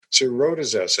So he wrote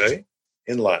his essay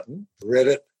in Latin, read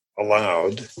it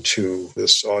aloud to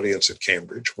this audience at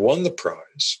Cambridge, won the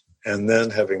prize, and then,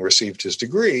 having received his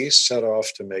degree, set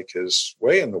off to make his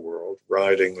way in the world,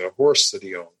 riding the horse that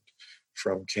he owned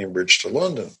from Cambridge to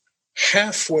London.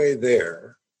 Halfway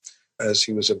there, as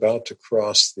he was about to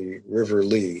cross the River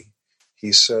Lee,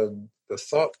 he said the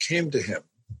thought came to him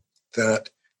that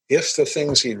if the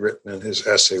things he'd written in his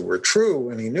essay were true,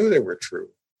 and he knew they were true,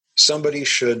 somebody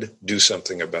should do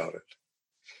something about it.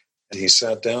 And he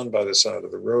sat down by the side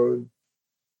of the road,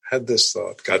 had this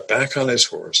thought, got back on his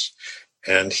horse,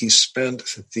 and he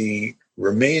spent the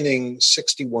remaining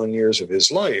 61 years of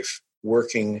his life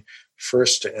working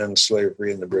first to end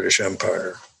slavery in the British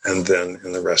Empire and then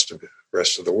in the rest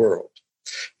of the world.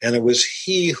 And it was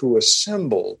he who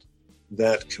assembled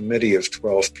that committee of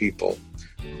 12 people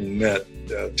who met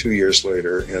 2 years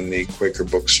later in the Quaker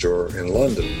bookstore in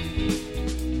London.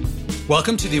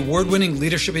 Welcome to the award-winning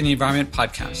Leadership in the Environment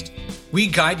podcast. We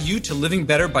guide you to living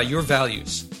better by your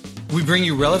values. We bring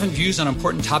you relevant views on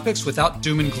important topics without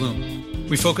doom and gloom.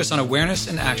 We focus on awareness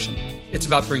and action. It's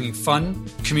about bringing fun,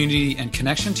 community, and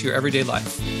connection to your everyday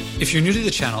life. If you're new to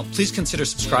the channel, please consider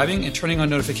subscribing and turning on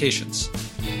notifications.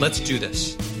 Let's do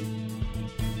this.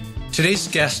 Today's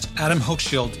guest, Adam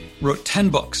Hochschild, wrote 10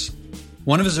 books.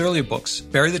 One of his earlier books,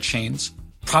 Bury the Chains,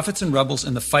 Prophets and Rebels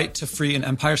in the Fight to Free an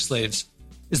Empire Slaves,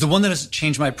 is the one that has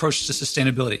changed my approach to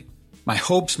sustainability, my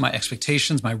hopes, my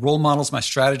expectations, my role models, my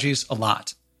strategies, a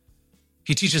lot.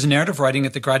 He teaches narrative writing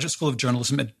at the Graduate School of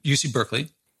Journalism at UC Berkeley.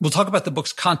 We'll talk about the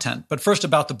book's content, but first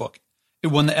about the book. It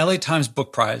won the LA Times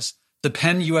Book Prize, the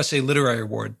PEN USA Literary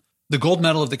Award, the gold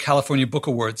medal of the California Book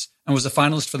Awards, and was a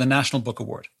finalist for the National Book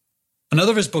Award.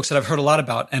 Another of his books that I've heard a lot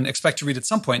about and expect to read at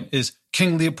some point is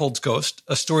King Leopold's Ghost,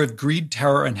 a story of greed,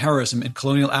 terror, and heroism in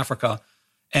colonial Africa,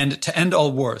 and To End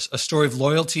All Wars, a story of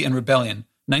loyalty and rebellion,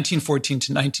 1914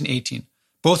 to 1918.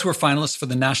 Both were finalists for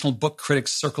the National Book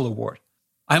Critics Circle Award.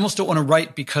 I almost don't want to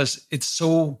write because it's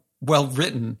so well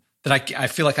written that I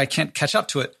feel like I can't catch up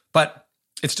to it, but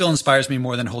it still inspires me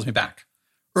more than it holds me back.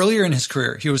 Earlier in his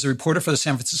career, he was a reporter for the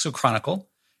San Francisco Chronicle.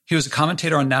 He was a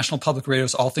commentator on National Public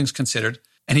Radio's All Things Considered,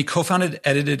 and he co-founded,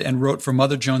 edited, and wrote for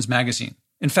Mother Jones magazine.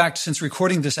 In fact, since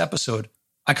recording this episode,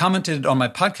 I commented on my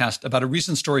podcast about a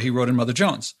recent story he wrote in Mother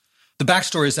Jones. The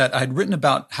backstory is that I had written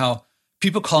about how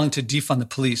people calling to defund the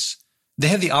police, they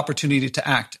have the opportunity to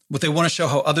act, but they want to show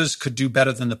how others could do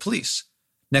better than the police.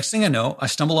 Next thing I know, I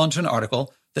stumble onto an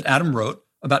article that Adam wrote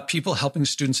about people helping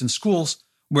students in schools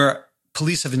where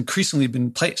police have increasingly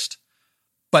been placed.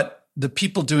 But the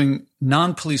people doing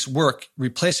non-police work,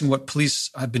 replacing what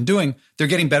police have been doing, they're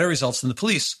getting better results than the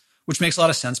police, which makes a lot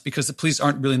of sense because the police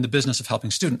aren't really in the business of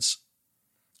helping students.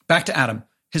 Back to Adam.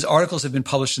 His articles have been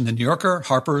published in The New Yorker,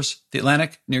 Harper's, The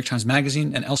Atlantic, New York Times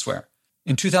Magazine, and elsewhere.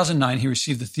 In 2009, he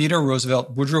received the Theodore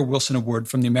Roosevelt Woodrow Wilson Award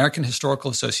from the American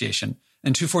Historical Association.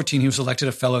 In 2014, he was elected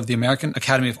a fellow of the American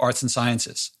Academy of Arts and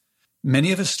Sciences.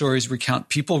 Many of his stories recount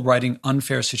people writing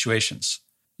unfair situations.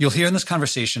 You'll hear in this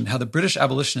conversation how the British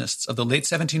abolitionists of the late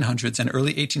 1700s and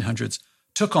early 1800s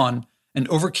took on and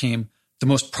overcame the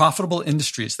most profitable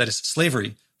industries, that is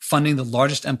slavery, funding the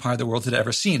largest empire the world had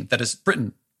ever seen, that is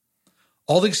Britain.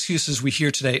 All the excuses we hear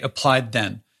today applied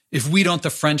then. If we don't, the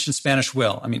French and Spanish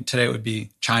will. I mean, today it would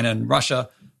be China and Russia.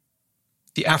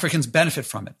 The Africans benefit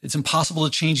from it. It's impossible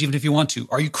to change even if you want to.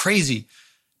 Are you crazy?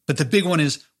 But the big one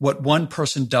is what one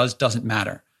person does doesn't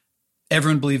matter.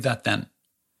 Everyone believed that then.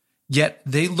 Yet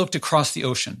they looked across the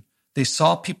ocean. They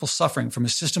saw people suffering from a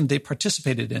system they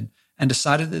participated in and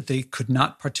decided that they could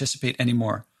not participate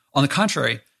anymore. On the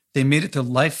contrary, they made it their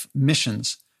life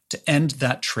missions to end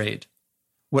that trade.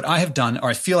 What I have done, or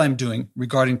I feel I'm doing,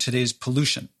 regarding today's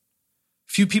pollution.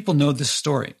 Few people know this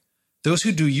story. Those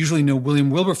who do usually know William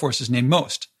Wilberforce's name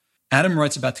most. Adam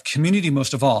writes about the community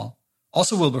most of all,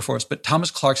 also Wilberforce, but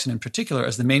Thomas Clarkson in particular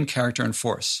as the main character and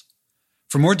force.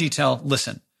 For more detail,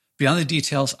 listen. Beyond the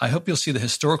details, I hope you'll see the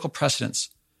historical precedents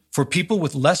for people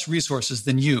with less resources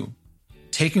than you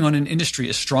taking on an industry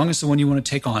as strong as the one you want to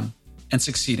take on and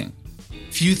succeeding.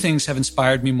 Few things have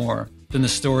inspired me more than the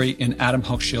story in Adam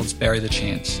Hochschild's Bury the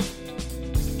Chains.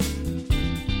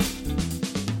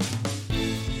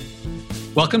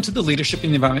 Welcome to the Leadership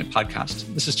in the Environment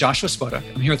podcast. This is Joshua Spodek.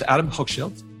 I'm here with Adam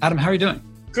Hochschild. Adam, how are you doing?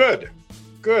 Good.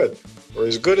 Or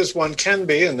as good as one can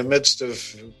be in the midst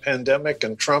of pandemic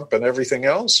and Trump and everything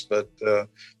else, but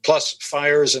plus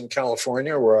fires in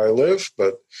California where I live,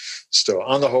 but still,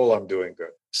 on the whole, I'm doing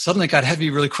good. Suddenly it got heavy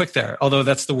really quick there, although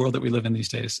that's the world that we live in these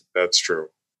days. That's true.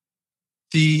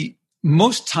 The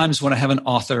most times when I have an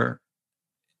author,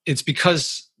 it's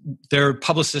because their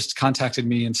publicist contacted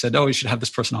me and said, oh, you should have this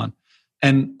person on.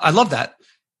 And I love that.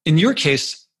 In your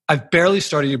case, I've barely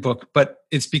started your book, but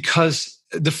it's because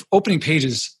the opening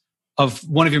pages of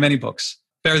one of your many books,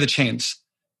 Bear the Chains,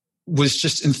 was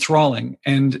just enthralling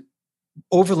and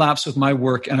overlaps with my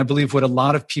work. And I believe what a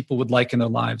lot of people would like in their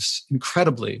lives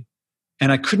incredibly. And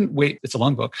I couldn't wait. It's a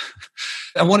long book.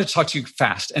 I wanted to talk to you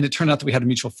fast. And it turned out that we had a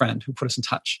mutual friend who put us in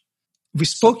touch. We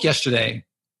spoke yesterday.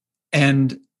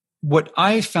 And what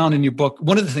I found in your book,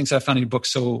 one of the things that I found in your book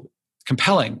so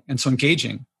compelling and so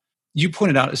engaging, you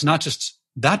pointed out is not just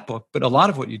that book, but a lot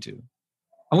of what you do.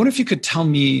 I wonder if you could tell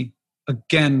me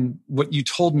again what you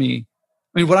told me.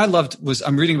 I mean, what I loved was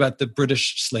I'm reading about the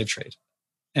British slave trade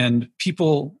and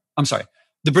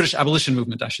the British abolition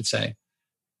movement, I should say,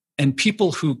 and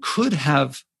people who could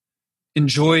have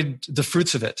enjoyed the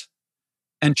fruits of it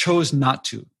and chose not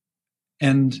to.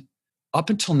 And up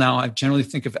until now, I generally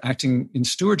think of acting in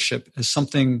stewardship as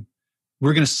something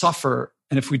we're going to suffer.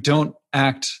 And if we don't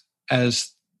act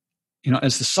as the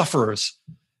sufferers,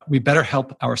 we better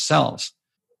help ourselves.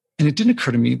 And it didn't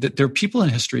occur to me that there are people in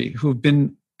history who have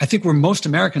been, I think where most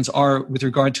Americans are with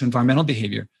regard to environmental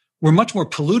behavior, we're much more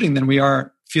polluting than we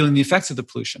are feeling the effects of the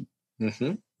pollution.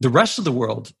 Mm-hmm. The rest of the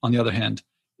world, on the other hand,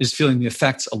 is feeling the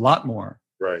effects a lot more.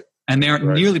 Right. And they aren't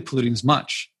nearly polluting as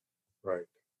much. Right.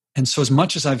 And so as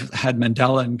much as I've had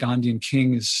Mandela and Gandhi and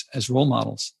King as role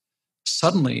models,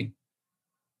 suddenly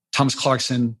Thomas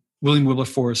Clarkson, William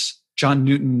Wilberforce, John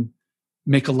Newton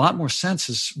make a lot more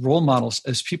sense as role models,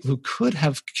 as people who could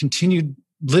have continued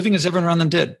living as everyone around them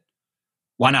did.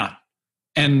 Why not?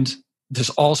 And there's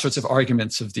all sorts of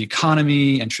arguments of the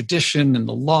economy and tradition and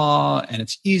the law, and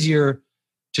it's easier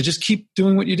to just keep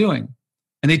doing what you're doing.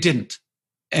 And they didn't.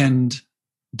 And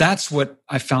that's what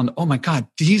I found. Oh my God,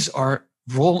 these are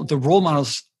the role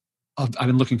models I've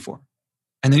been looking for.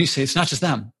 And then you say, it's not just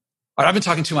them. All right, I've been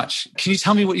talking too much. Can you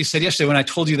tell me what you said yesterday when I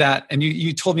told you that? And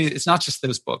you told me it's not just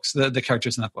those books, the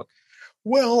characters in that book.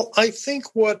 Well, I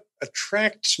think what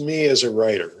attracts me as a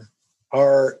writer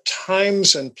are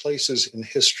times and places in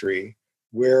history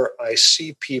where I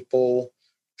see people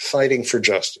fighting for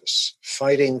justice,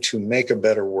 fighting to make a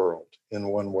better world in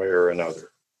one way or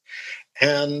another.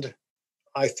 And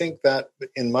I think that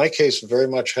in my case very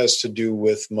much has to do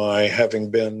with my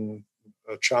having been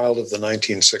a child of the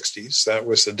 1960s. That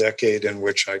was the decade in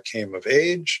which I came of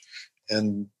age.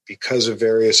 And because of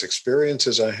various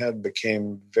experiences I had,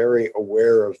 became very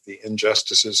aware of the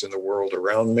injustices in the world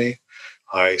around me.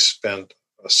 I spent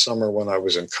a summer when I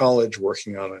was in college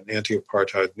working on an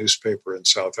anti-apartheid newspaper in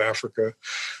South Africa,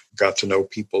 got to know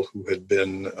people who had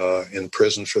been in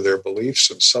prison for their beliefs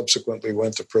and subsequently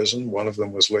went to prison. One of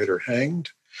them was later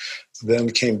hanged, then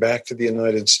came back to the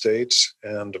United States,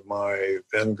 and my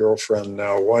then girlfriend,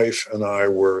 now wife, and I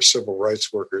were civil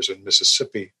rights workers in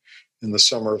Mississippi in the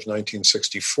summer of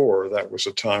 1964. That was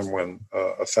a time when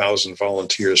 1,000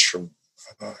 volunteers from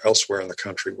elsewhere in the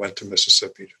country went to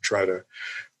Mississippi to try to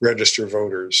register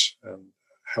voters and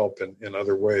help in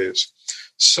other ways.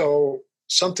 So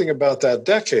something about that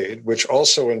decade, which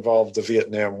also involved the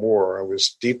Vietnam War, I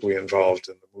was deeply involved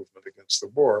in the movement against the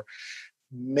war,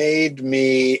 made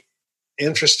me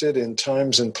interested in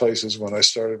times and places when I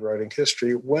started writing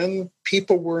history when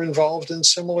people were involved in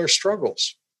similar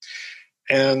struggles.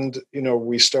 And,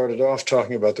 we started off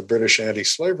talking about the British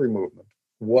anti-slavery movement.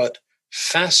 What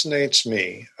fascinates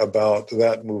me about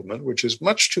that movement, which is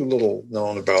much too little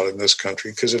known about in this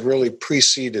country because it really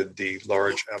preceded the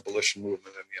large abolition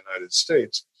movement in the United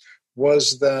States,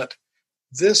 was that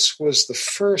this was the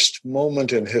first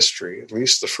moment in history, at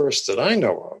least the first that I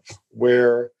know of,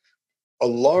 where a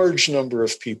large number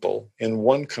of people in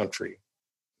one country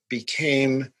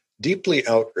became deeply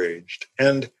outraged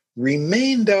and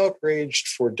remained outraged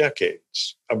for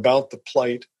decades about the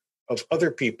plight of other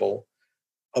people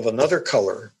of another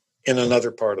color in another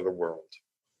part of the world.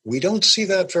 We don't see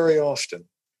that very often.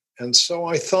 And so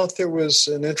I thought there was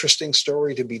an interesting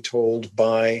story to be told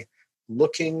by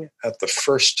looking at the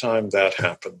first time that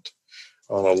happened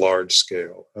on a large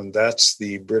scale. And that's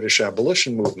the British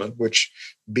abolition movement, which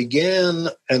began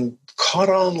and caught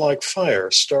on like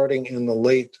fire starting in the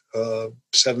late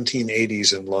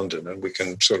 1780s in London. And we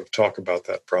can sort of talk about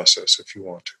that process if you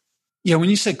want to. Yeah,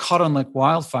 when you say caught on like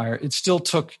wildfire, it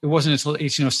wasn't until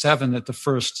 1807 that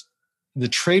the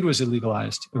trade was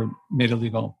illegalized or made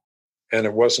illegal. And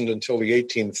it wasn't until the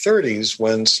 1830s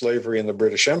when slavery in the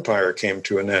British Empire came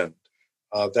to an end.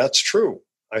 That's true.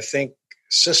 I think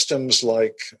systems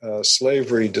like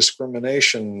slavery,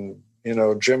 discrimination,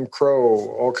 Jim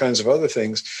Crow, all kinds of other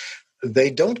things,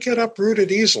 they don't get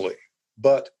uprooted easily.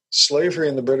 But slavery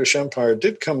in the British Empire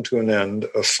did come to an end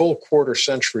a full quarter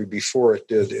century before it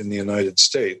did in the United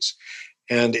States.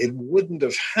 And it wouldn't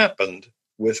have happened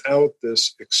without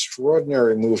this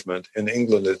extraordinary movement in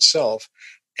England itself,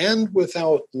 and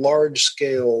without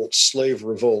large-scale slave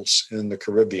revolts in the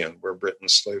Caribbean, where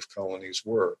Britain's slave colonies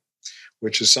were,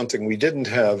 which is something we didn't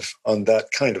have on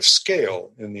that kind of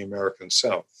scale in the American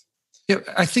South. Yeah,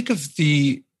 I think of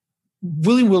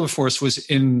William Wilberforce was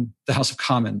in the House of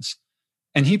Commons,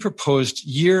 and he proposed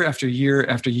year after year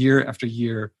after year after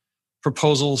year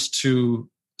proposals to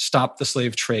stop the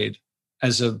slave trade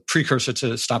as a precursor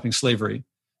to stopping slavery.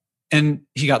 And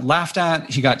he got laughed at.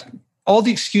 He got all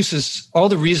the excuses, all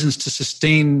the reasons to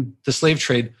sustain the slave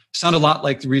trade sound a lot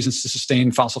like the reasons to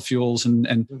sustain fossil fuels and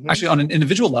actually on an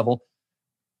individual level,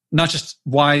 not just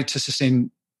why to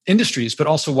sustain industries, but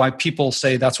also why people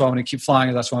say that's why I want to keep flying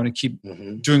or that's why I want to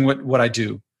keep doing what I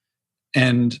do.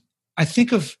 And I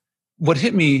think of what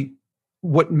hit me,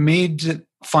 what made it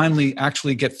finally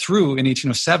actually get through in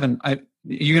 1807.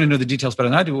 You're going to know the details better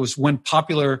than I do. It was when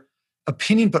popular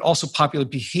opinion, but also popular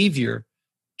behavior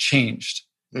changed.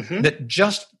 That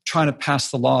just trying to pass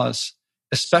the laws,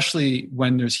 especially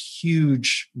when there's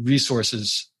huge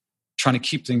resources trying to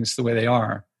keep things the way they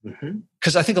are.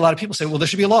 Because I think a lot of people say, well, there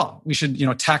should be a law. We should,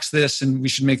 tax this and we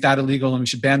should make that illegal and we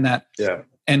should ban that. Yeah.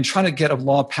 And trying to get a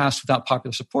law passed without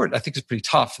popular support, I think is pretty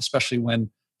tough, especially when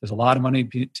there's a lot of money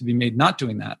to be made not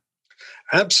doing that.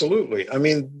 Absolutely. I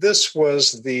mean, this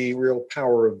was the real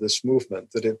power of this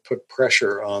movement, that it put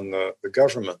pressure on the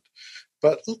government.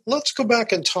 But let's go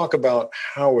back and talk about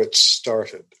how it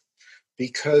started,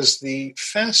 because the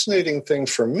fascinating thing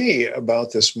for me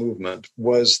about this movement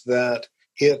was that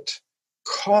it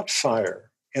caught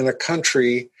fire in a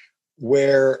country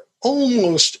where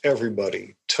almost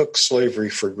everybody took slavery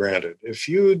for granted. If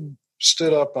you'd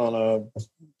stood up on a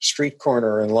street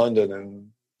corner in London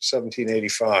in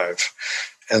 1785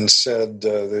 and said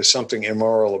there's something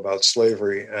immoral about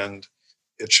slavery and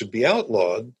it should be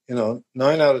outlawed, 9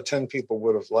 out of 10 people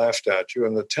would have laughed at you,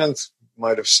 and the 10th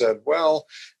might have said, well,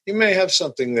 you may have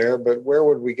something there, but where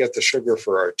would we get the sugar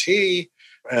for our tea?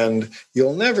 And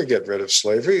you'll never get rid of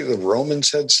slavery. The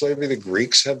Romans had slavery. The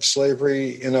Greeks have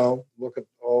slavery. Look at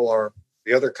all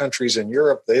the other countries in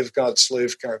Europe. They've got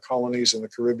slave colonies in the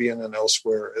Caribbean and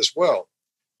elsewhere as well.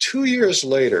 2 years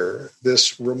later,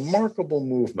 this remarkable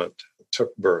movement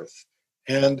took birth.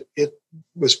 And it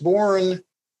was born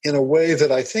in a way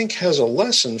that I think has a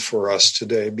lesson for us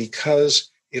today, because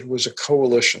it was a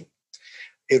coalition.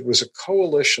 It was a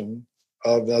coalition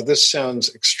of, now this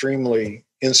sounds extremely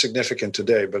insignificant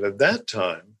today, but at that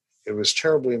time, it was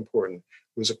terribly important.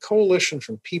 It was a coalition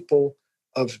from people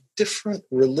of different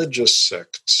religious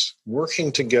sects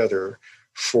working together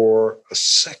for a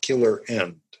secular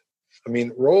end. I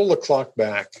mean, roll the clock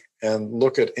back and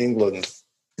look at England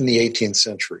in the 18th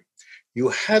century. You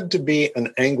had to be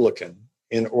an Anglican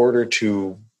in order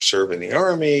to serve in the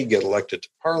army, get elected to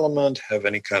parliament, have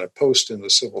any kind of post in the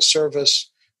civil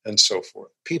service, and so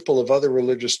forth. People of other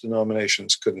religious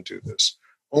denominations couldn't do this.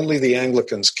 Only the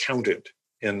Anglicans counted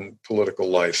in political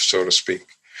life, so to speak.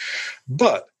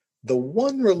 But the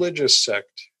one religious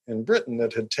sect in Britain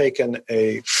that had taken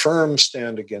a firm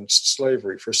stand against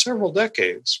slavery for several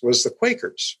decades was the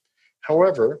Quakers.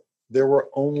 However, there were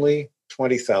only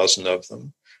 20,000 of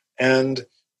them, and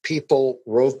people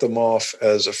wrote them off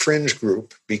as a fringe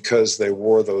group because they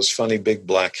wore those funny big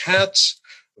black hats.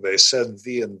 They said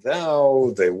thee and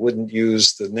thou. They wouldn't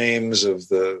use the names of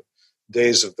the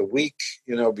days of the week,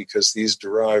 because these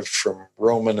derived from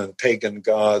Roman and pagan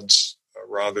gods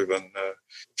rather than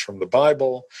from the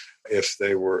Bible. If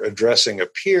they were addressing a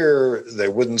peer, they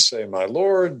wouldn't say my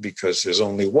Lord because there's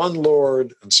only one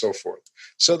Lord, and so forth.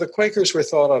 So the Quakers were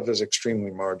thought of as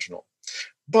extremely marginal.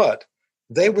 But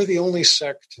they were the only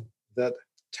sect that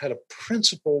had a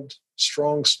principled,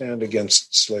 strong stand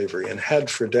against slavery and had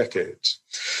for decades.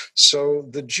 So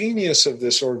the genius of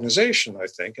this organization, I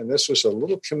think, and this was a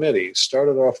little committee,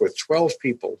 started off with 12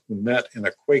 people who met in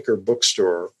a Quaker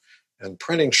bookstore and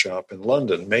printing shop in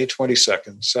London, May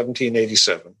 22nd,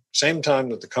 1787, same time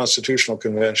that the Constitutional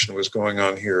Convention was going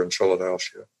on here in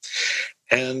Philadelphia.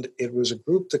 And it was a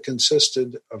group that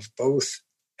consisted of both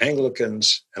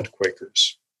Anglicans and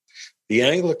Quakers. The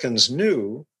Anglicans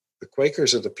knew the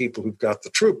Quakers are the people who've got the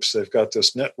troops. They've got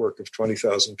this network of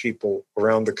 20,000 people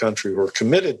around the country who are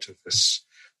committed to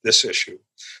this issue.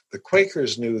 The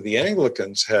Quakers knew the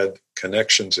Anglicans had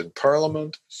connections in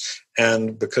Parliament,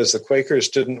 and because the Quakers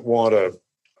didn't want to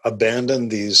abandon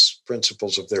these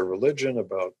principles of their religion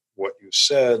about what you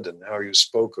said and how you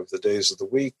spoke of the days of the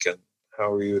week and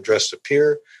how you addressed a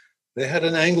peer, they had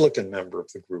an Anglican member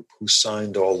of the group who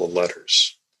signed all the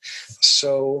letters.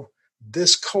 So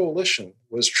this coalition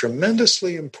was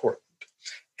tremendously important.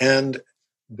 And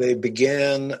the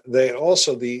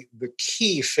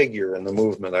key figure in the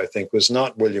movement, I think, was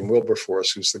not William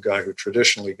Wilberforce, who's the guy who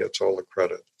traditionally gets all the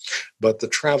credit, but the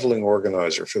traveling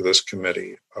organizer for this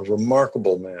committee, a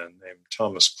remarkable man named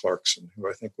Thomas Clarkson, who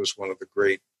I think was one of the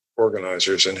great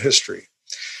organizers in history.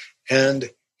 And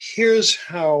here's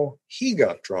how he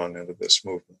got drawn into this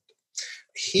movement.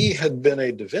 He had been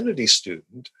a divinity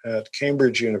student at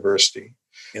Cambridge University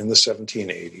in the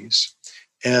 1780s.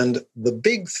 And the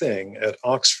big thing at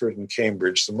Oxford and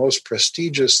Cambridge, the most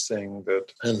prestigious thing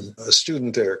that a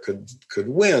student there could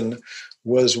win,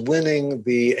 was winning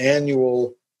the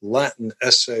annual Latin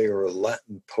essay or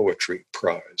Latin poetry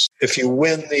prize. If you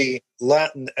win the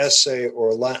Latin essay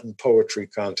or Latin poetry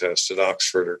contest at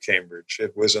Oxford or Cambridge,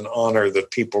 it was an honor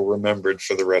that people remembered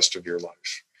for the rest of your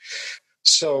life.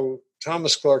 So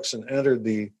Thomas Clarkson entered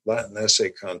the Latin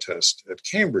essay contest at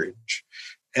Cambridge.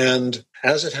 And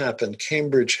as it happened,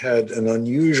 Cambridge had an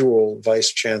unusual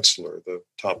vice-chancellor, the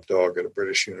top dog at a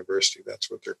British university,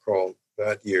 that's what they're called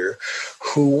that year,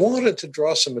 who wanted to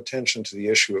draw some attention to the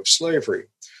issue of slavery.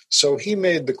 So he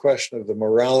made the question of the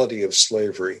morality of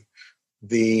slavery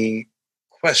the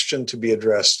question to be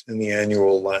addressed in the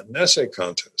annual Latin essay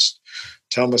contest.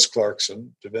 Thomas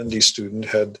Clarkson, divinity student,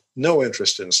 had no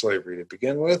interest in slavery to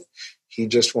begin with. He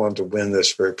just wanted to win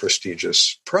this very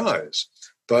prestigious prize.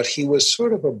 But he was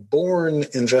sort of a born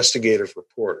investigative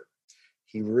reporter.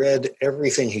 He read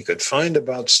everything he could find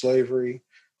about slavery,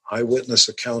 eyewitness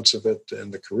accounts of it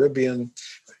in the Caribbean.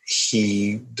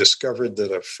 He discovered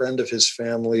that a friend of his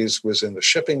family's was in the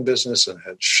shipping business and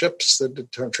had ships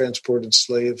that transported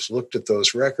slaves, looked at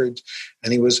those records,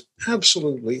 and he was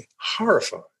absolutely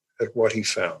horrified at what he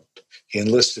found. He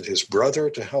enlisted his brother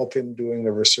to help him doing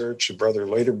the research. The brother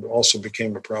later also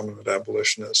became a prominent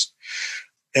abolitionist.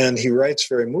 And he writes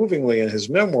very movingly in his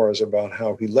memoirs about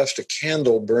how he left a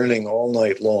candle burning all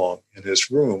night long in his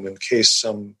room in case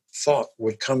some thought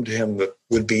would come to him that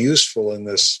would be useful in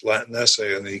this Latin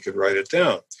essay and that he could write it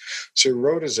down. So he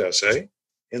wrote his essay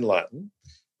in Latin,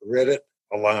 read it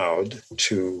aloud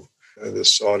to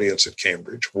this audience at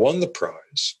Cambridge, won the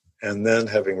prize, and then,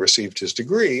 having received his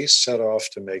degree, set off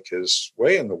to make his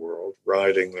way in the world,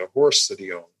 riding the horse that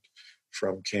he owned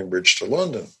from Cambridge to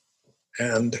London.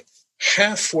 And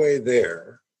halfway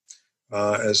there,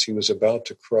 as he was about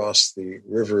to cross the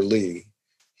River Lee,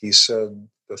 he said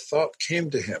the thought came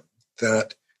to him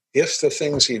that if the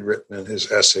things he'd written in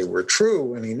his essay were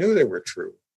true, and he knew they were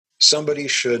true, somebody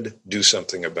should do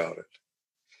something about it.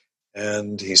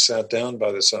 And he sat down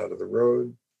by the side of the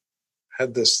road,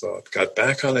 had this thought, got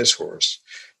back on his horse,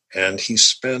 and he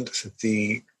spent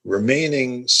the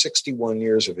remaining 61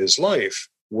 years of his life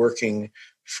working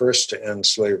first to end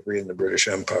slavery in the British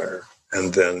Empire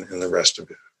and then in the rest of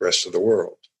the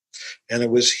world. And it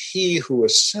was he who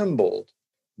assembled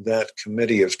that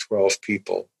committee of 12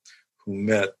 people who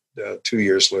met 2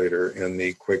 years later in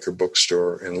the Quaker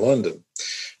bookstore in London.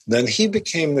 Then he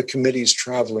became the committee's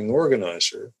traveling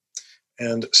organizer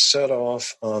and set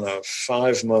off on a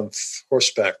 5-month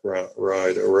horseback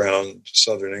ride around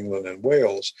southern England and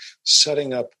Wales,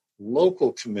 setting up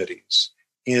local committees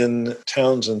in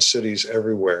towns and cities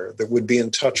everywhere that would be in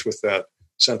touch with that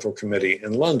central committee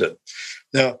in London.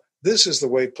 Now, this is the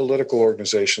way political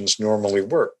organizations normally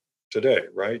work today,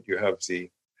 right? You have the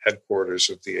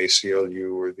headquarters of the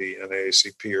ACLU or the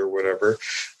NAACP or whatever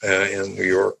in New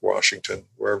York, Washington,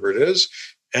 wherever it is,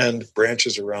 and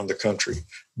branches around the country.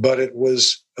 But it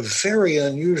was a very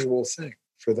unusual thing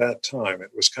for that time.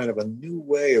 It was kind of a new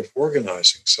way of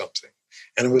organizing something.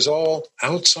 And it was all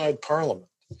outside Parliament.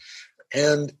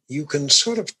 And you can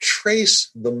sort of trace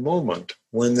the moment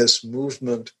when this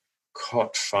movement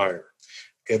caught fire.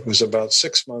 It was about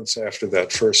 6 months after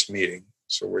that first meeting.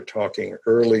 So we're talking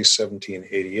early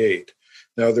 1788.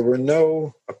 Now, there were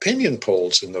no opinion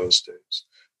polls in those days,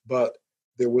 but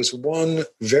there was one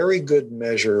very good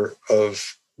measure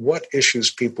of what issues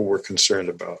people were concerned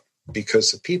about,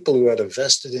 because the people who had a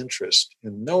vested interest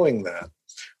in knowing that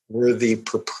were the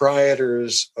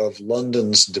proprietors of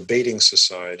London's debating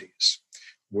societies,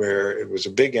 where it was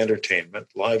a big entertainment,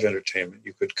 live entertainment.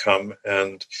 You could come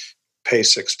and pay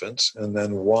sixpence and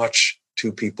then watch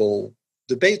two people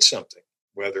debate something,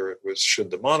 whether it was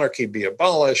should the monarchy be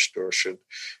abolished or should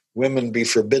women be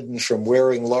forbidden from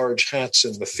wearing large hats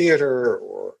in the theater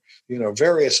or,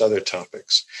 various other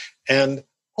topics. And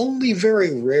only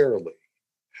very rarely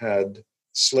had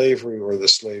slavery or the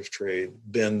slave trade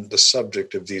been the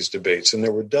subject of these debates. And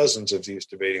there were dozens of these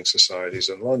debating societies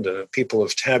in London, and people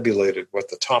have tabulated what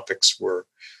the topics were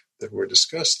that were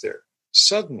discussed there.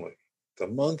 Suddenly, the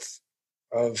month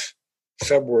of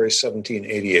February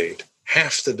 1788,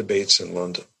 half the debates in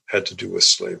London had to do with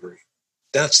slavery.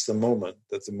 That's the moment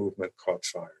that the movement caught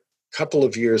fire. A couple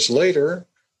of years later,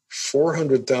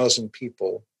 400,000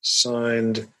 people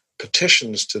signed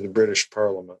petitions to the British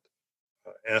Parliament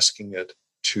asking it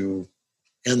to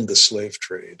end the slave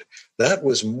trade. That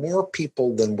was more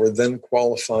people than were then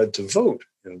qualified to vote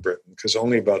in Britain, because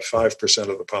only about 5%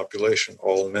 of the population,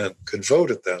 all men, could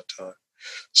vote at that time.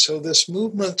 So this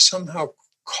movement somehow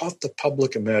caught the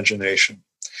public imagination.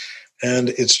 And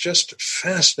it's just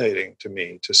fascinating to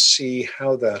me to see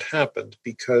how that happened,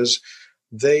 because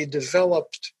they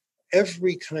developed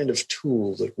every kind of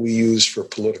tool that we use for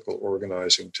political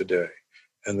organizing today,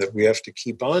 and that we have to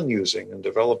keep on using and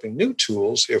developing new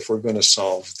tools if we're going to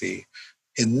solve the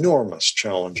enormous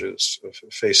challenges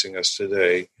facing us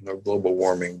today, global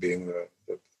warming being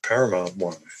the paramount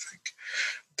one, I think.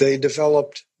 They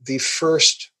developed the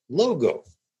first logo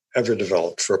ever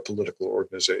developed for a political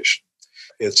organization.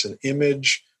 It's an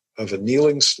image of a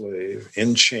kneeling slave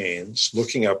in chains,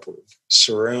 looking upward,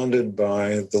 surrounded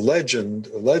by a legend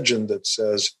that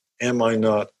says, "Am I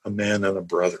not a man and a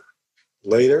brother?"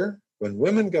 Later, when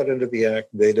women got into the act,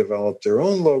 they developed their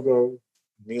own logo,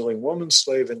 kneeling woman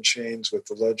slave in chains with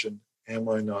the legend, "Am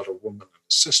I not a woman and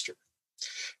a sister?"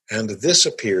 And this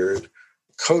appeared,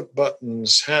 coat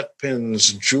buttons, hat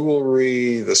pins,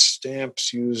 jewelry, the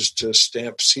stamps used to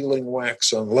stamp sealing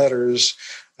wax on letters,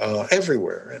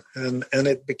 everywhere. And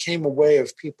it became a way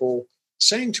of people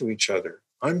saying to each other,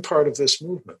 "I'm part of this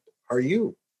movement. Are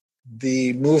you?"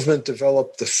 The movement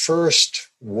developed the first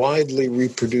widely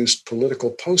reproduced political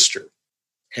poster.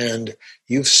 And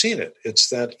you've seen it. It's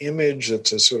that image.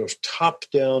 It's a sort of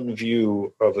top-down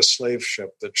view of a slave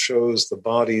ship that shows the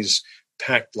bodies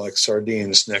packed like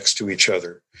sardines next to each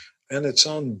other. And it's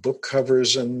on book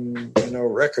covers and,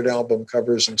 record album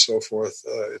covers and so forth.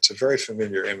 It's a very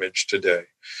familiar image today.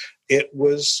 It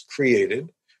was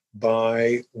created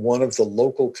by one of the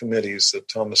local committees that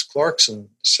Thomas Clarkson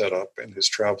set up in his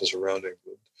travels around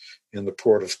England in the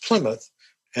port of Plymouth.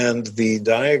 And the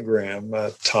diagram,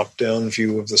 a top-down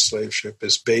view of the slave ship,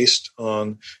 is based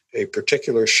on a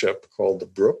particular ship called the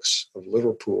Brooks of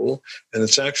Liverpool. And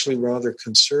it's actually rather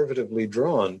conservatively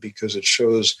drawn because it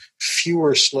shows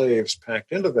fewer slaves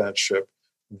packed into that ship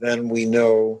than we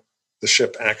know the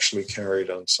ship actually carried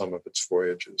on some of its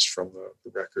voyages from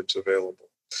the records available.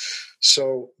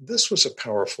 So this was a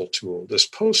powerful tool. This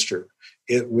poster,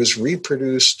 it was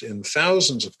reproduced in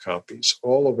thousands of copies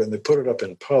all over, and they put it up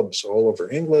in pubs all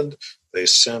over England. They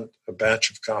sent a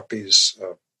batch of copies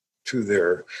to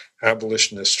their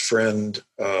abolitionist friend,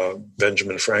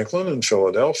 Benjamin Franklin in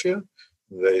Philadelphia.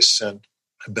 They sent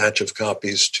a batch of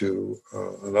copies to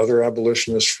another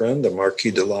abolitionist friend, the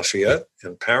Marquis de Lafayette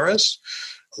in Paris.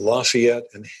 Lafayette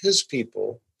and his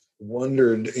people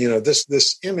wondered,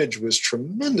 this image was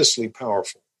tremendously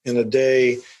powerful in a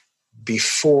day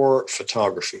before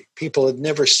photography. People had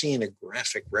never seen a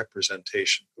graphic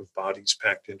representation of bodies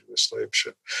packed into a slave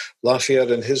ship. Lafayette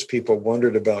and his people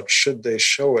wondered about should they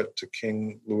show it to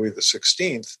King Louis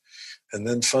XVI. And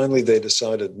then finally they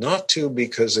decided not to,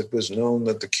 because it was known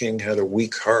that the king had a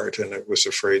weak heart and it was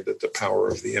afraid that the power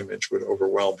of the image would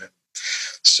overwhelm him.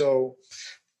 So,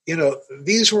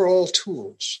 these were all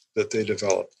tools that they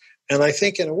developed. And I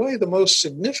think in a way, the most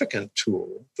significant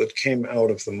tool that came out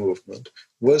of the movement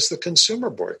was the consumer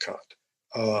boycott.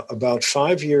 About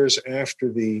 5 years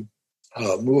after the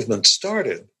movement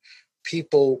started,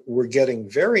 people were getting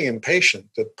very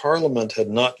impatient that Parliament had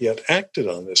not yet acted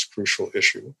on this crucial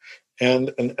issue.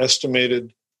 And an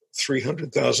estimated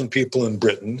 300,000 people in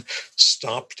Britain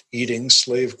stopped eating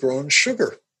slave-grown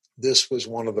sugar. This was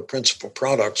one of the principal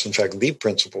products, in fact, the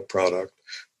principal product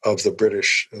of the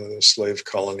British slave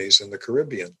colonies in the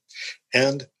Caribbean.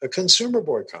 And a consumer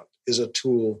boycott is a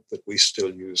tool that we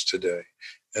still use today.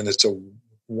 And it's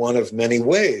one of many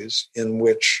ways in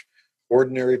which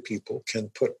ordinary people can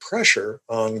put pressure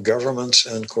on governments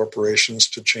and corporations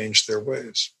to change their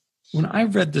ways. When I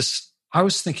read this, I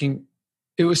was thinking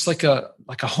it was like a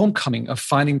homecoming of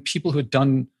finding people who had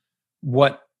done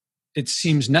what it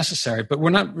seems necessary, but we're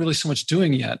not really so much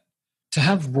doing yet. To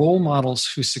have role models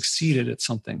who succeeded at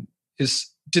something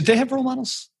did they have role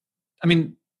models? I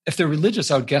mean, if they're religious,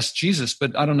 I would guess Jesus,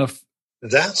 but I don't know if...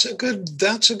 That's a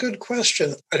good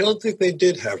question. I don't think they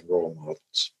did have role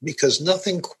models because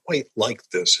nothing quite like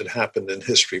this had happened in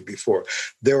history before.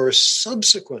 There were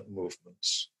subsequent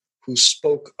movements who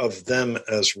spoke of them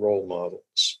as role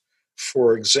models.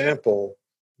 For example,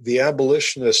 the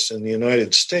abolitionists in the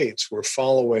United States were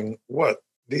following what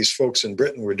these folks in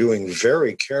Britain were doing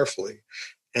very carefully.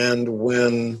 And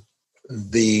when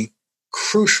the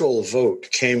crucial vote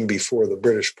came before the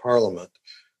British Parliament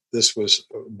this was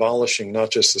abolishing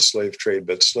not just the slave trade,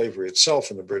 but slavery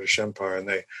itself in the British Empire. And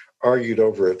they argued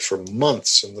over it for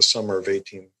months in the summer of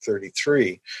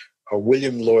 1833.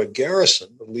 William Lloyd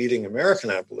Garrison, the leading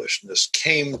American abolitionist,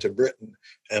 came to Britain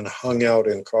and hung out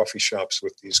in coffee shops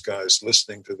with these guys,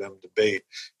 listening to them debate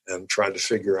and trying to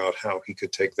figure out how he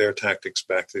could take their tactics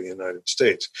back to the United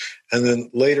States. And then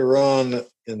later on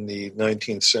in the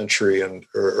 19th century and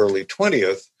early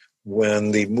 20th,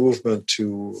 when the movement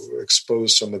to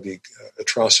expose some of the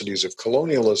atrocities of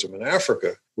colonialism in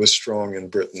Africa was strong in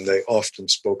Britain, they often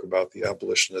spoke about the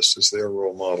abolitionists as their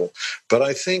role model. But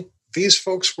I think these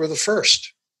folks were the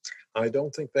first. I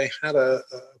don't think they had a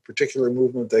particular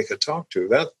movement they could talk to.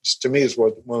 That, to me, is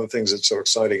one of the things that's so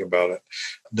exciting about it.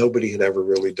 Nobody had ever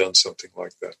really done something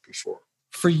like that before.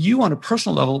 For you on a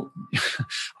personal level,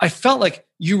 I felt like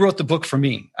you wrote the book for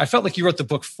me. I felt like you wrote the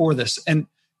book for this.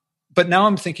 But now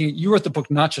I'm thinking you wrote the book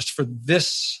not just for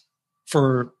this,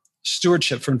 for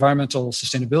stewardship, for environmental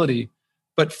sustainability,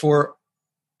 but for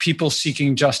people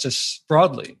seeking justice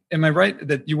broadly. Am I right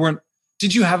that you weren't?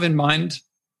 Did you have in mind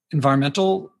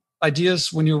environmental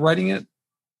ideas when you were writing it?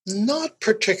 Not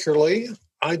particularly.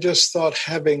 I just thought,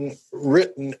 having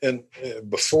written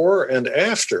before and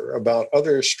after about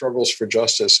other struggles for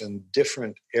justice in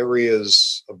different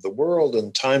areas of the world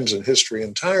and times in history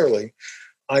entirely,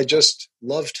 I just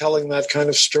love telling that kind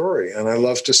of story. And I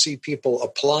love to see people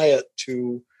apply it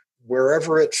to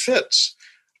wherever it fits.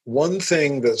 One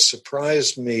thing that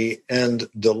surprised me and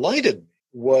delighted me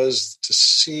was to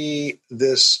see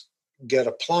this get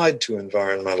applied to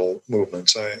environmental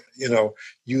movements.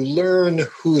 You learn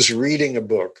who's reading a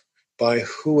book by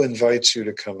who invites you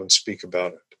to come and speak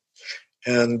about it.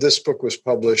 And this book was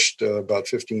published about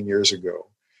 15 years ago.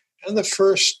 And the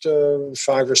first 5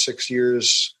 or 6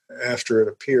 years after it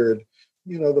appeared,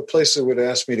 the places that would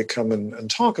ask me to come and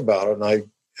talk about it, and I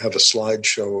have a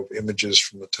slideshow of images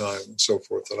from the time and so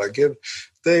forth that I give,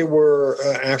 they were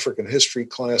African history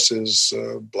classes,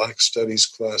 Black studies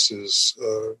classes,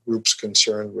 groups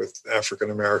concerned with African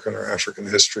American or African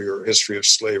history or history of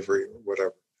slavery or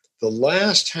whatever. The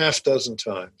last half dozen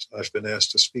times I've been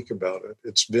asked to speak about it,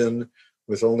 it's been,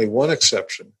 with only one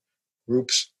exception,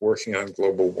 groups working on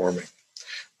global warming.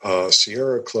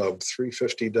 Sierra Club,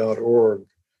 350.org,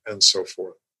 and so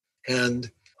forth.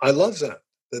 And I love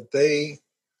that they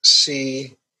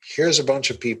see, here's a bunch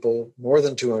of people more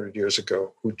than 200 years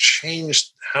ago who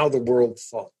changed how the world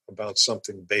thought about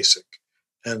something basic.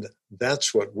 And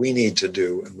that's what we need to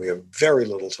do, and we have very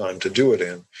little time to do it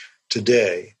in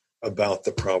today, about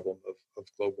the problem of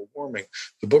global warming.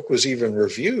 The book was even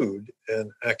reviewed in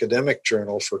an academic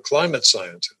journal for climate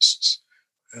scientists.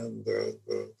 And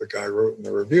the guy wrote in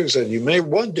the review, said, you may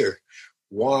wonder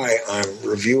why I'm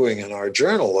reviewing in our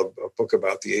journal a book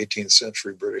about the 18th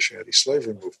century British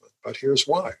anti-slavery movement. But here's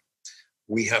why.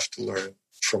 We have to learn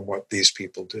from what these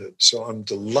people did. So I'm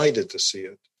delighted to see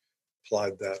it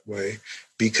applied that way,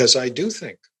 because I do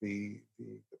think the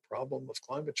problem of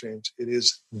climate change, it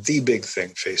is the big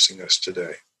thing facing us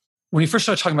today. When you first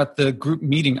started talking about the group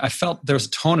meeting, I felt there was a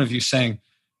tone of you saying,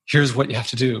 here's what you have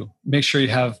to do. Make sure you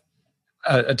have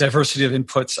a diversity of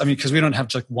inputs. I mean, because we don't have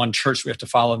just one church we have to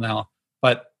follow now,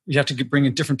 but you have to bring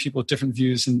in different people with different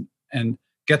views and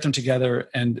get them together.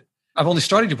 And I've only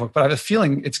started your book, but I have a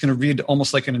feeling it's going to read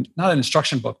almost like not an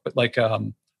instruction book, but like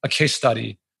a case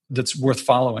study that's worth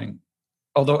following.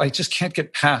 Although I just can't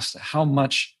get past how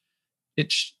much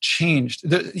it's changed.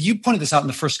 You pointed this out in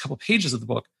the first couple of pages of the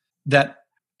book,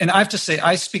 and I have to say,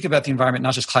 I speak about the environment,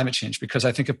 not just climate change, because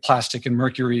I think of plastic and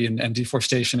mercury and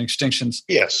deforestation, extinctions.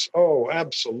 Yes. Oh,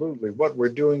 absolutely. What we're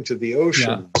doing to the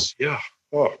oceans. Yeah.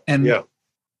 Oh, and yeah.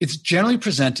 It's generally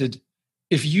presented,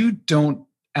 if you don't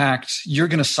act, you're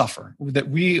going to suffer. That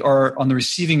we are on the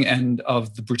receiving end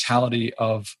of the brutality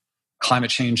of climate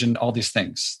change and all these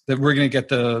things. That we're going to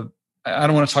get I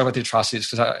don't want to talk about the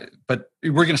atrocities, but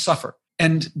we're going to suffer.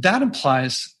 And that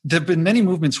implies there have been many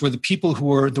movements where the people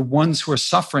who are the ones who are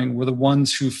suffering were the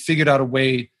ones who figured out a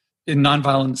way in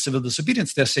nonviolent civil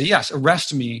disobedience. They'll say, yes,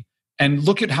 arrest me and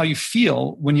look at how you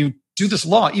feel when you do this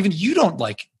law. Even you don't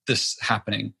like this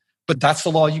happening, but that's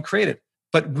the law you created.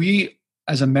 But we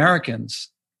as Americans,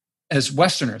 as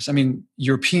Westerners, I mean,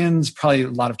 Europeans, probably a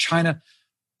lot of China,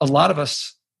 a lot of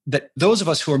us, those of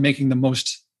us who are making the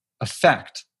most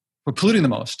effect, who are polluting the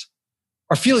most,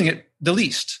 are feeling it the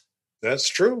least. That's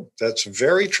true. That's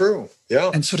very true.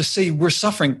 Yeah. And so to say we're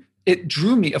suffering, it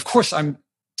drew me. Of course,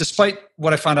 despite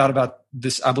what I found out about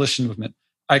this abolition movement,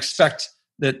 I expect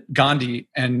that Gandhi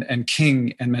and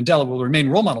King and Mandela will remain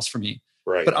role models for me.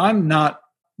 Right. But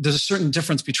there's a certain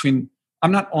difference between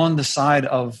I'm not on the side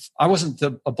of, I wasn't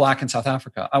a black in South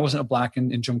Africa. I wasn't a black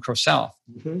in Jim Crow South.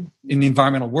 Mm-hmm. In the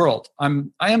environmental world. I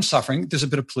am suffering. There's a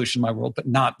bit of pollution in my world, but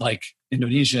not like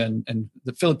Indonesia and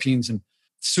the Philippines, and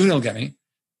soon it'll get me.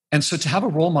 And so to have a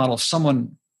role model,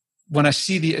 someone, when I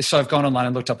see so I've gone online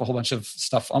and looked up a whole bunch of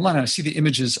stuff online, and I see the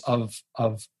images of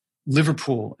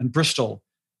Liverpool and Bristol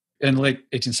in the late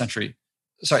 18th century,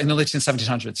 in the late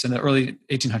 1700s, in the early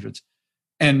 1800s.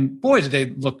 And boy, did they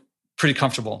look pretty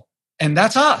comfortable. And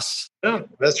that's us. Yeah,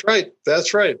 that's right.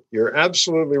 That's right. You're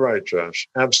absolutely right, Josh.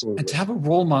 Absolutely. And to have a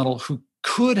role model who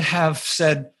could have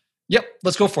said, yep,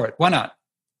 let's go for it. Why not?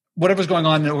 Whatever's going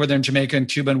on over there in Jamaica and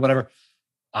Cuba and whatever.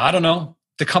 I don't know.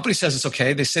 The company says it's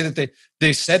okay. They say that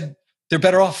they said they're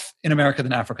better off in America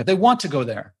than Africa. They want to go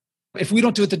there. If we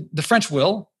don't do it, the French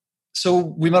will. So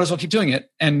we might as well keep doing it.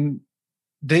 And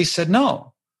they said,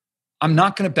 no, I'm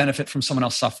not going to benefit from someone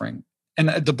else suffering. And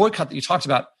the boycott that you talked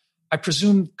about, I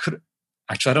presume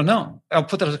actually, I don't know. I'll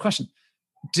put that as a question.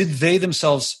 Did they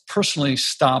themselves personally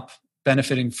stop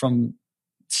benefiting from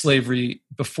slavery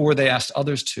before they asked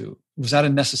others to? Was that a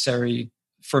necessary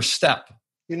first step?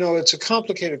 It's a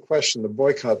complicated question, the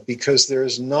boycott, because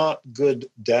there's not good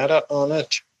data on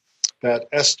it. That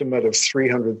estimate of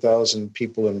 300,000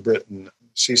 people in Britain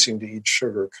ceasing to eat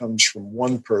sugar comes from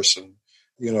one person.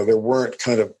 There weren't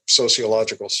kind of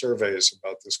sociological surveys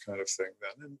about this kind of thing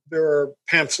then. And there are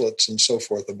pamphlets and so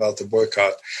forth about the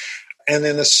boycott. And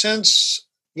in a sense,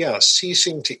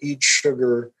 ceasing to eat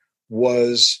sugar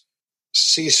was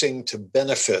ceasing to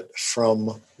benefit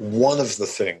from one of the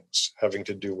things having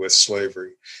to do with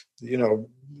slavery.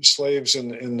 Slaves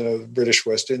in the British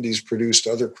West Indies produced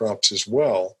other crops as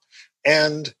well.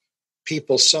 And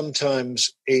people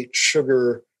sometimes ate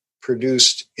sugar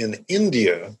produced in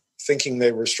India, thinking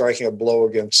they were striking a blow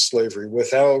against slavery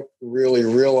without really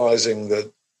realizing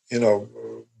that,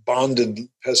 bonded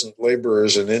peasant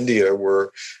laborers in India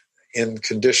were in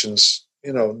conditions,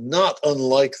 not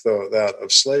unlike that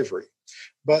of slavery.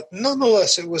 But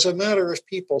nonetheless, it was a matter of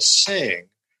people saying,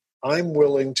 I'm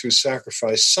willing to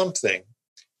sacrifice something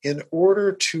in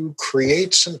order to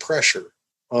create some pressure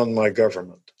on my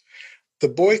government. The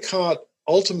boycott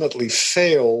ultimately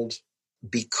failed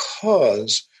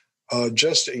because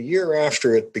just a year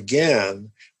after it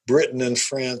began, Britain and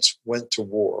France went to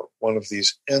war, one of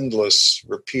these endless,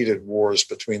 repeated wars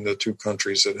between the two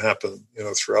countries that happened,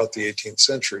 throughout the 18th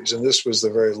centuries. And this was the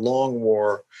very long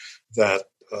war that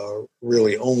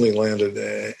really only ended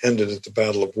at the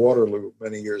Battle of Waterloo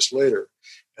many years later.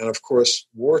 And of course,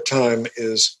 wartime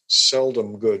is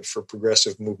seldom good for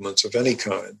progressive movements of any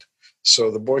kind.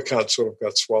 So the boycott sort of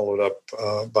got swallowed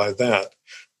up by that.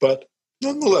 But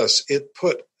nonetheless, it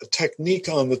put a technique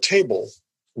on the table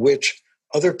which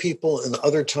other people in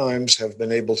other times have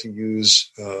been able to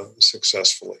use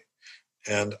successfully.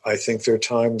 And I think there are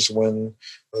times when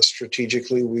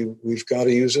strategically we've got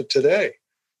to use it today.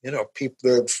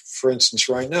 People, for instance,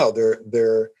 right now,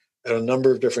 they're at a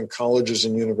number of different colleges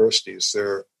and universities.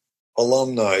 They're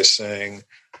alumni saying,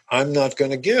 I'm not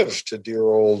going to give to dear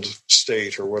old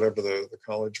state or whatever the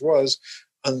college was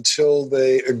until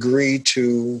they agree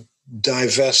to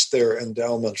divest their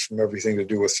endowment from everything to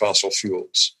do with fossil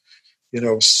fuels.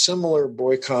 Similar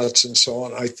boycotts and so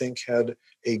on, I think, had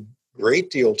a great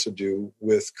deal to do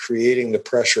with creating the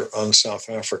pressure on South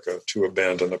Africa to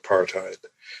abandon apartheid.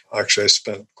 Actually, I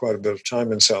spent quite a bit of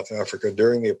time in South Africa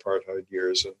during the apartheid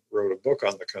years and wrote a book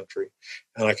on the country.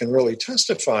 And I can really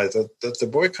testify that the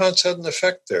boycotts had an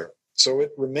effect there. So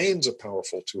it remains a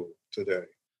powerful tool today.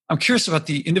 I'm curious about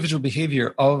the individual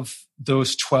behavior of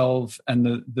those 12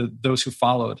 and those who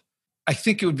followed. I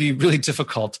think it would be really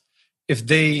difficult if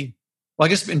I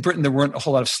guess in Britain there weren't a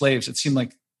whole lot of slaves. It seemed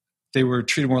like they were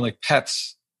treated more like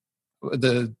pets.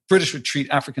 The British would treat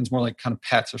Africans more like kind of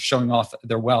pets or showing off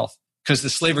their wealth because the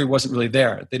slavery wasn't really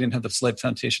there. They didn't have the slave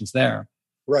plantations there.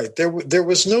 Right. There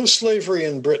was no slavery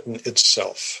in Britain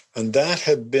itself, and that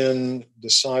had been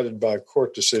decided by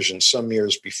court decision some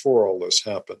years before all this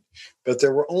happened. But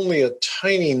there were only a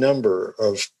tiny number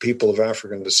of people of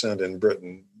African descent in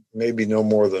Britain, maybe no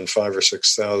more than 5,000 or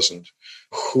 6,000,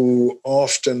 who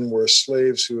often were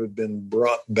slaves who had been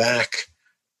brought back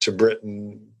to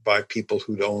Britain by people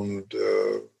who'd owned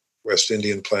West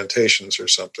Indian plantations or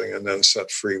something, and then set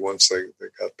free once they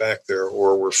got back there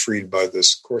or were freed by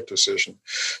this court decision.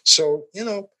 So,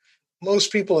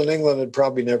 most people in England had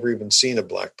probably never even seen a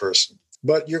black person.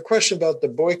 But your question about the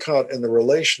boycott and the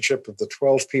relationship of the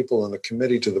 12 people in the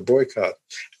committee to the boycott,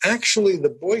 actually the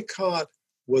boycott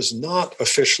was not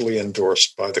officially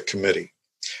endorsed by the committee.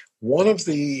 One of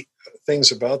the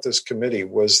things about this committee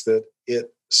was that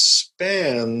it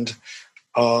spanned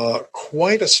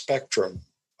quite a spectrum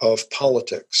of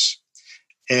politics.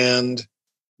 And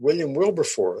William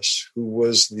Wilberforce, who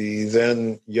was the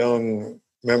then young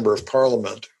member of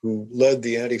Parliament who led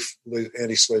the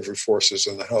anti-slavery forces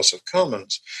in the House of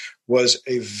Commons, was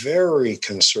a very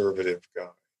conservative guy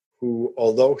who,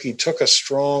 although he took a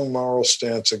strong moral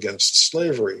stance against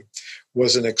slavery,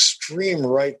 was an extreme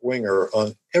right-winger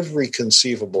on every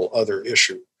conceivable other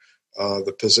issue.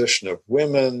 The position of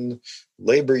women,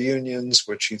 labor unions,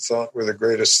 which he thought were the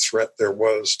greatest threat there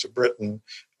was to Britain,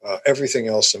 everything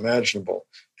else imaginable.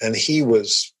 And he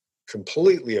was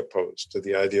completely opposed to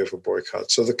the idea of a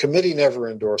boycott. So the committee never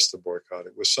endorsed the boycott.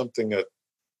 It was something that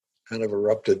kind of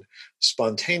erupted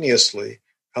spontaneously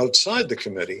outside the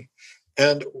committee.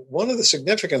 And one of the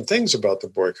significant things about the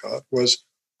boycott was,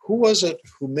 who was it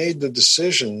who made the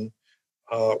decision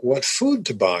what food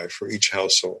to buy for each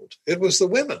household? It was the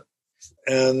women.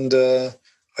 And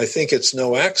I think it's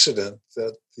no accident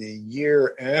that the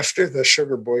year after the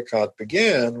sugar boycott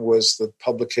began was the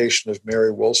publication of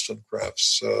Mary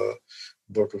Wollstonecraft's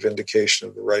book, A Vindication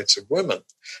of the Rights of Women.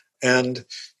 And,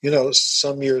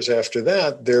 some years after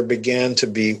that, there began to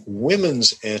be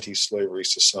women's anti-slavery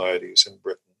societies in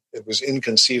Britain. It was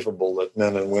inconceivable that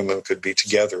men and women could be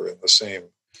together in the same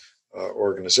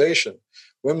organization.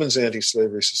 Women's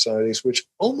anti-slavery societies, which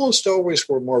almost always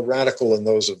were more radical than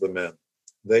those of the men.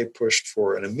 They pushed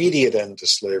for an immediate end to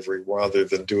slavery rather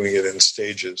than doing it in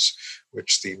stages,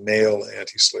 which the male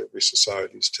anti-slavery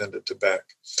societies tended to back.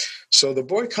 So the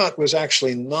boycott was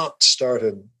actually not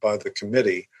started by the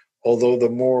committee, although the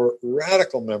more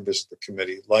radical members of the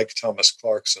committee, like Thomas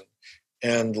Clarkson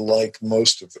and like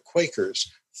most of the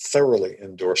Quakers, thoroughly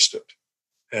endorsed it.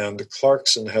 And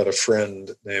Clarkson had a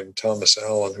friend named Thomas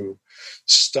Allen who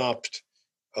stopped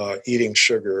eating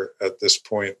sugar at this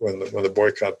point when the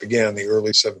boycott began, the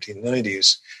early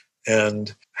 1790s,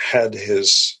 and had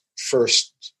his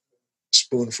first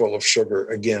spoonful of sugar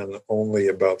again only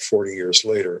about 40 years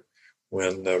later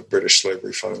when British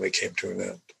slavery finally came to an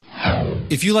end.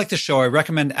 If you like the show, I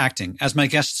recommend acting, as my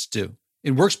guests do.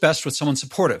 It works best with someone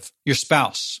supportive, your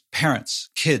spouse, parents,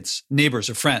 kids, neighbors,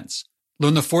 or friends.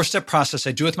 Learn the 4-step process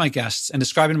I do with my guests and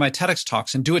describe it in my TEDx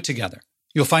talks and do it together.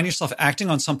 You'll find yourself acting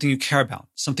on something you care about,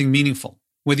 something meaningful.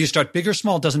 Whether you start big or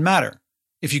small doesn't matter.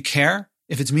 If you care,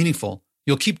 if it's meaningful,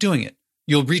 you'll keep doing it.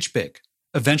 You'll reach big.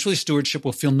 Eventually, stewardship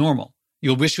will feel normal.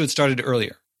 You'll wish you had started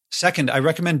earlier. Second, I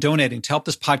recommend donating to help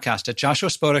this podcast at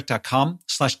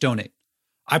joshuaspodek.com/donate.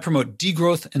 I promote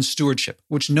degrowth and stewardship,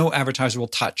 which no advertiser will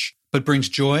touch, but brings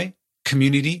joy,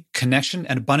 community, connection,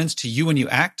 and abundance to you when you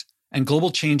act, and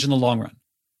global change in the long run.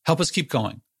 Help us keep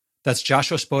going. That's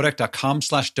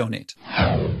joshuaspodek.com/donate.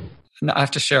 And I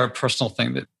have to share a personal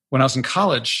thing that when I was in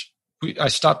college, I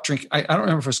stopped drinking. I don't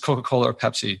remember if it was Coca-Cola or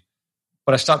Pepsi,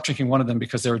 but I stopped drinking one of them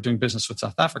because they were doing business with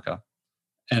South Africa.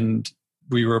 And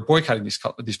we were boycotting these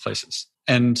places.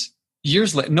 And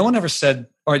years later, no one ever said,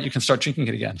 all right, you can start drinking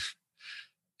it again.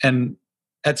 And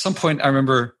at some point, I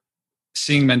remember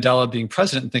seeing Mandela being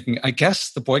president and thinking, I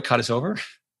guess the boycott is over.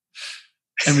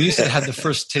 And when you said had the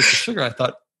first taste of sugar, I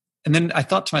thought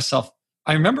to myself,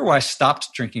 I remember why I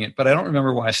stopped drinking it, but I don't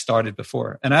remember why I started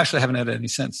before. And I actually haven't had it any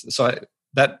since.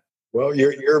 Well,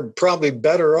 you're probably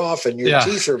better off, and your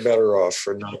teeth are better off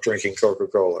for not drinking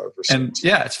Coca-Cola ever since.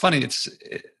 And it's funny. It's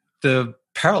the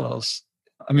parallels.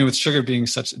 I mean, with sugar being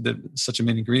such a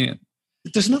main ingredient.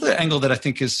 There's another angle that I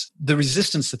think is the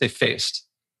resistance that they faced.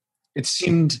 It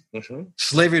seemed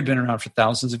slavery had been around for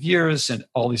thousands of years in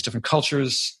all these different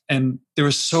cultures, and there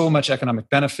was so much economic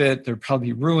benefit. There would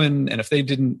probably be ruin, and if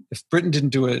Britain didn't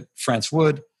do it, France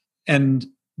would. And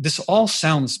this all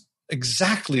sounds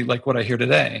exactly like what I hear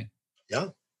today. Yeah,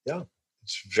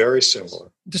 it's very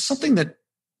similar. There's something that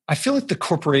I feel like the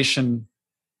corporation.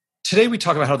 Today we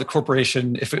talk about how the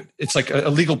corporation, if it's like a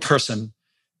legal person,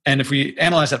 and if we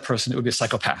analyze that person, it would be a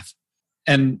psychopath.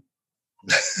 And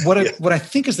what I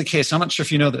think is the case, I'm not sure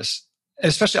if you know this,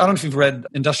 especially, I don't know if you've read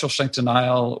Industrial Strength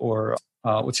Denial or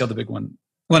what's the other big one?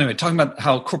 Well, anyway, talking about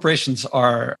how corporations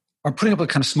are putting up a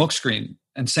kind of smokescreen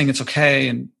and saying it's okay.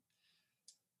 And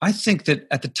I think that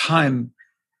at the time,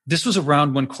 this was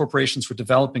around when corporations were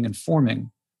developing and forming.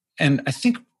 And I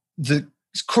think the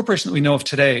corporation that we know of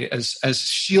today as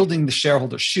shielding the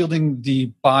shareholders, shielding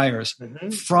the buyers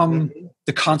from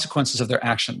the consequences of their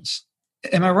actions.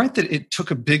 Am I right that it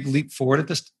took a big leap forward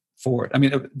I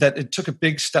mean, that it took a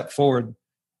big step forward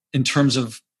in terms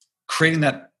of creating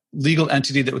that legal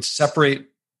entity that would separate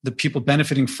the people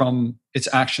benefiting from its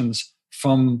actions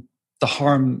from the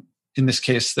harm, in this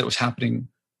case, that was happening?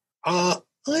 I'm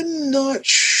not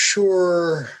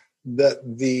sure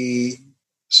that the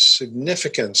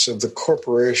significance of the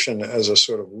corporation as a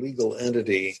sort of legal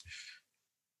entity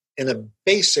in a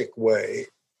basic way,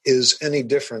 is any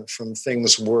different from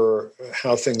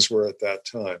how things were at that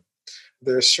time.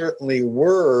 There certainly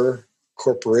were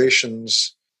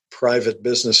corporations, private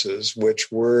businesses,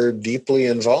 which were deeply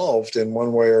involved in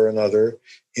one way or another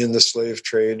in the slave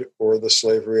trade or the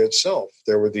slavery itself.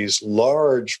 There were these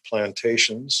large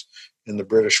plantations in the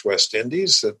British West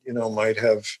Indies that, might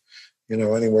have,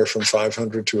 anywhere from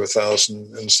 500 to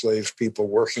 1,000 enslaved people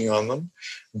working on them.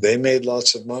 They made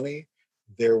lots of money.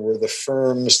 There were the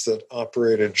firms that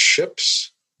operated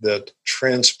ships that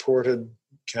transported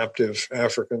captive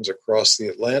Africans across the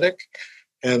Atlantic.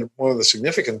 And one of the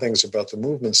significant things about the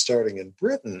movement starting in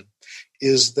Britain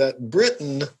is that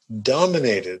Britain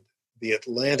dominated the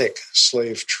Atlantic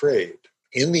slave trade.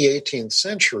 In the 18th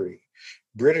century,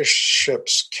 British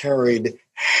ships carried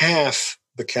half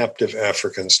the captive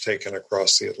Africans taken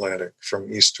across the Atlantic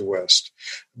from east to west,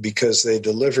 because they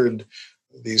delivered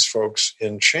these folks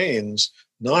in chains,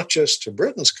 not just to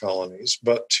Britain's colonies,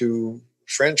 but to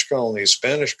French colonies,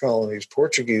 Spanish colonies,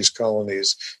 Portuguese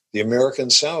colonies, the American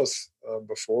South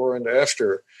before and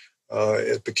after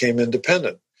it became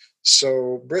independent.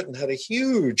 So Britain had a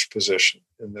huge position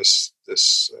in this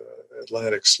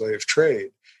Atlantic slave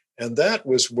trade. And that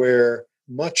was where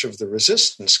much of the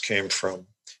resistance came from,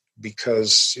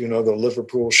 because, the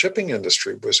Liverpool shipping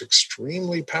industry was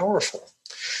extremely powerful.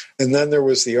 And then there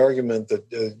was the argument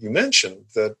that you mentioned,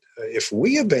 that if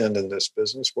we abandon this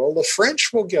business, well, the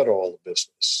French will get all the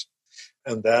business.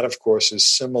 And that, of course, is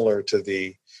similar to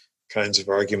the kinds of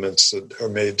arguments that are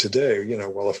made today.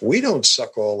 Well, if we don't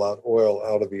suck all that oil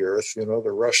out of the earth, the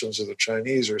Russians or the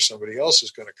Chinese or somebody else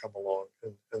is going to come along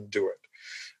and do it.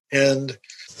 And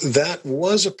that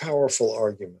was a powerful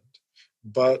argument,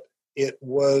 but it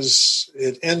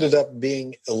ended up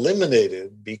being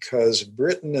eliminated because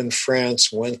Britain and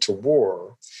France went to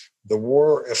war. The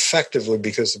war effectively,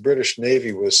 because the British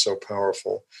Navy was so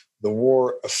powerful, the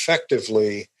war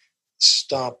effectively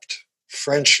stopped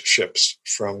French ships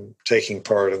from taking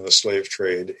part in the slave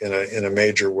trade in a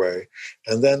major way.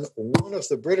 And then one of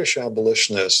the British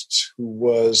abolitionists, who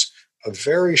was a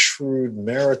very shrewd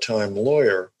maritime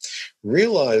lawyer,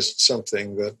 realized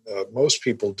something that most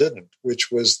people didn't,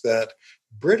 which was that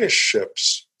British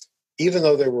ships, even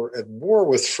though they were at war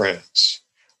with France,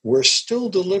 were still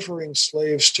delivering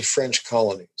slaves to French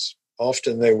colonies.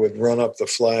 Often they would run up the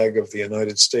flag of the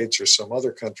United States or some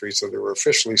other country, so they were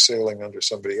officially sailing under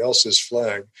somebody else's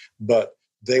flag, but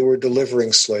they were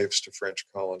delivering slaves to French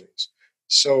colonies.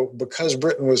 So because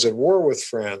Britain was at war with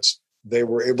France, they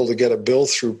were able to get a bill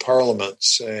through Parliament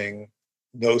saying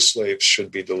no slaves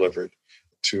should be delivered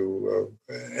to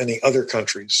any other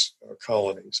country's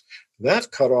colonies.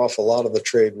 That cut off a lot of the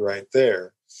trade right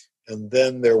there. And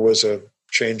then there was a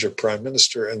change of prime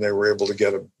minister, and they were able to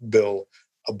get a bill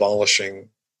abolishing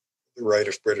the right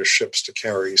of British ships to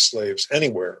carry slaves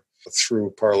anywhere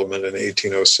through Parliament in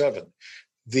 1807.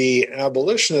 The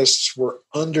abolitionists were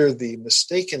under the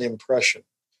mistaken impression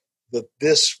that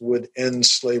this would end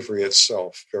slavery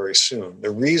itself very soon. The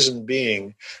reason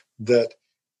being that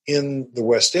in the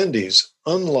West Indies,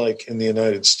 unlike in the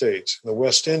United States, in the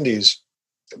West Indies,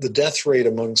 the death rate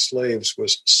among slaves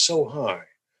was so high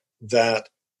that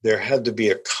there had to be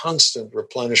a constant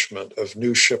replenishment of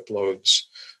new shiploads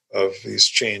of these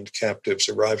chained captives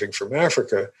arriving from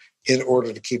Africa in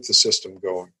order to keep the system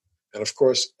going. And of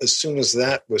course, as soon as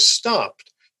that was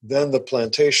stopped, then the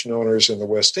plantation owners in the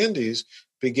West Indies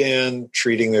began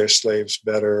treating their slaves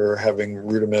better, having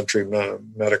rudimentary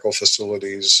medical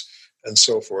facilities, and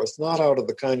so forth, not out of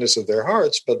the kindness of their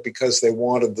hearts, but because they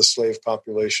wanted the slave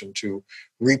population to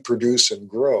reproduce and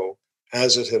grow,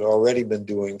 as it had already been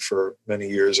doing for many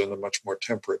years in a much more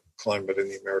temperate climate in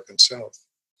the American South.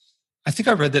 I think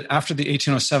I read that after the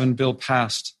 1807 bill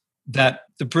passed, that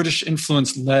the British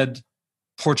influence led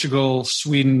Portugal,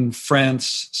 Sweden,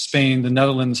 France, Spain, the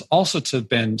Netherlands also to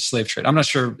ban slave trade. I'm not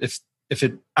sure if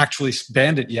it actually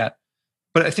banned it yet,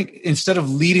 but I think instead of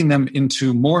leading them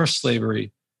into more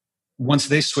slavery, once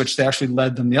they switched, they actually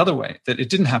led them the other way, that it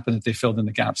didn't happen that they filled in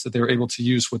the gaps, that they were able to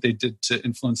use what they did to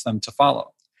influence them to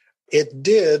follow. It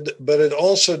did, but it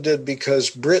also did because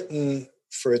Britain,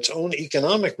 for its own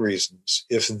economic reasons,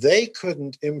 if they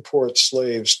couldn't import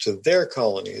slaves to their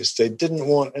colonies, they didn't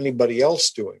want anybody else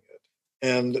doing it.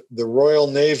 And the Royal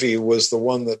Navy was the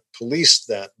one that policed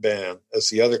that ban as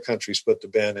the other countries put the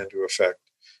ban into effect.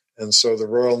 And so the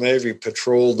Royal Navy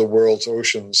patrolled the world's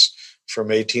oceans from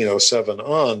 1807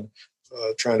 on,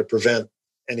 trying to prevent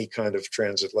any kind of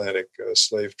transatlantic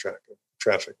slave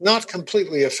traffic. Not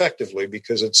completely effectively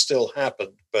because it still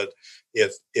happened, but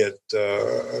it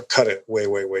cut it way,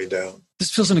 way, way down.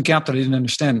 This fills in a gap that I didn't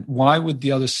understand. Why would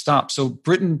the others stop? So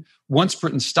once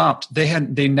Britain stopped,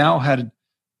 they now had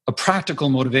a practical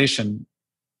motivation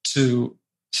to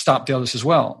stop the others as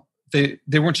well. They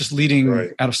weren't just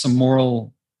leading out of some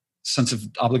moral sense of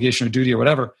obligation or duty or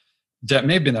whatever. That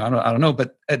may have been there. I don't know.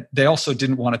 But they also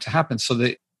didn't want it to happen. So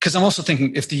because I'm also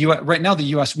thinking if the U.S. right now, the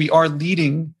U.S. we are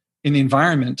leading in the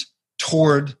environment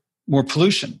toward more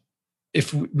pollution.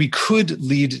 If we could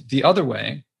lead the other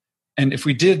way, and if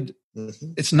we did,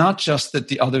 it's not just that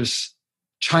the others,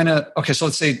 China. Okay, so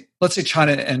let's say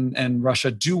China and Russia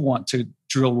do want to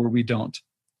drill where we don't.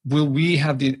 We'll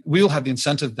have the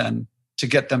incentive then to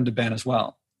get them to ban as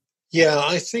well. Yeah,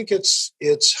 I think it's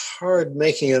hard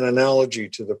making an analogy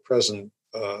to the present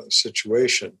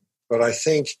situation, but I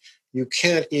think you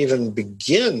can't even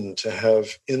begin to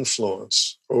have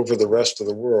influence over the rest of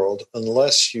the world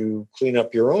unless you clean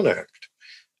up your own act.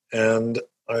 And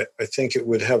I think it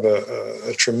would have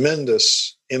a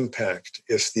tremendous impact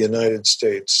if the United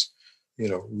States,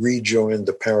 rejoined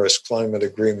the Paris Climate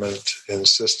Agreement,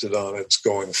 insisted on its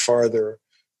going farther,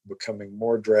 becoming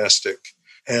more drastic.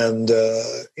 And,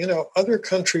 other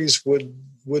countries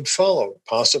would follow.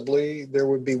 Possibly there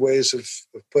would be ways of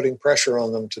putting pressure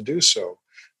on them to do so.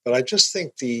 But I just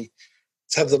think to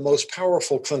have the most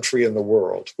powerful country in the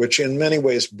world, which in many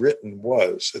ways Britain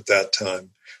was at that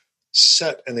time,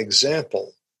 set an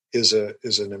example is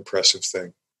an impressive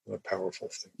thing, a powerful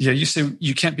thing. Yeah, you say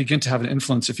you can't begin to have an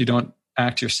influence if you don't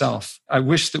act yourself. I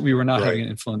wish that we were not having an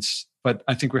influence, but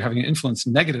I think we're having an influence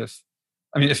negative.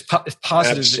 I mean, if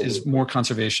positive Absolutely. Is more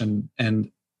conservation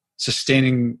and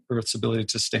sustaining Earth's ability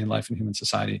to sustain life in human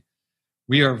society,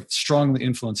 we are strongly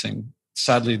influencing,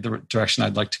 sadly, the direction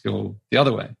I'd like to go the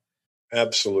other way.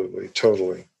 Absolutely,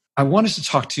 totally. I wanted to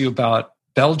talk to you about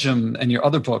Belgium and your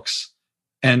other books,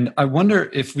 and I wonder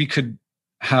if we could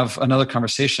have another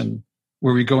conversation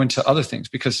where we go into other things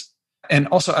and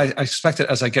also I expect that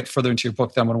as I get further into your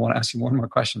book, that I'm going to want to ask you more and more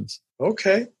questions.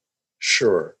 Okay,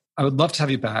 sure. I would love to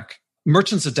have you back.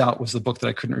 Merchants of Doubt was the book that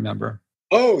I couldn't remember.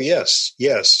 Oh, yes.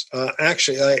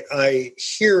 Actually, I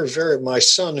hear my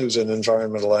son, who's an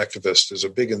environmental activist, is a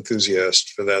big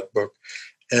enthusiast for that book.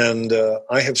 And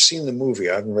I have seen the movie.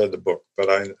 I haven't read the book, but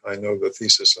I know the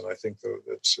thesis, and I think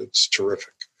it's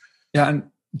terrific. Yeah, and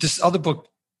this other book,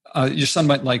 your son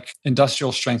might like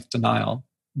Industrial Strength Denial,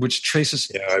 which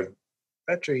traces... Yeah, I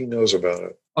bet you he knows about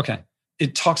it. Okay.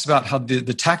 It talks about how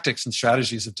the tactics and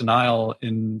strategies of denial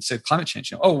in, say, climate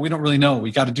change. We don't really know.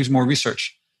 We got to do more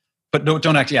research. But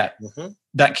don't act yet. Mm-hmm.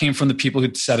 That came from the people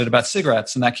who said it about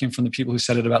cigarettes, and that came from the people who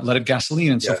said it about leaded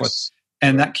gasoline and so forth.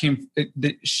 And that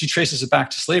she traces it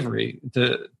back to slavery,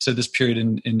 to this period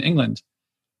in England.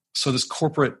 So this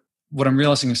corporate, what I'm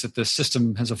realizing is that the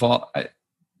system has evolved.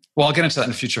 I'll get into that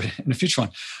in a future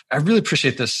one. I really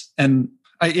appreciate this. And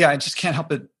I just can't help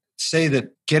but say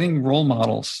that getting role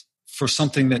models for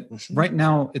something that right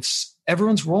now it's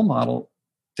everyone's role model.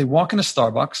 They walk into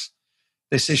Starbucks.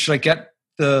 They say, should I get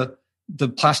the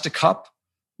plastic cup?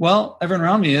 Well, everyone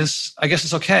around me I guess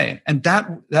it's okay. And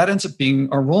that ends up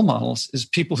being our role models, is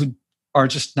people who are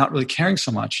just not really caring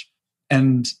so much.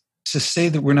 And to say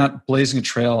that we're not blazing a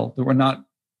trail, that we're not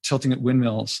tilting at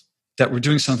windmills, that we're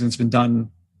doing something that's been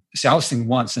done. See, I was thinking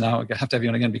once, and now I have to have you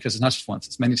on again because it's not just once,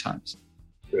 it's many times.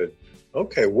 Good.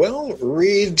 Okay, well,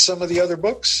 read some of the other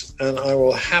books, and I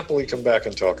will happily come back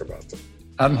and talk about them.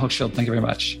 Adam Hochschild, thank you very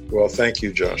much. Well, thank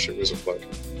you, Josh. It was a pleasure.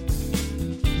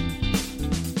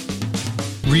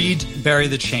 Read Bury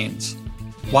the Chains.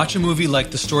 Watch a movie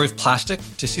like The Story of Plastic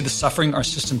to see the suffering our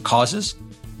system causes.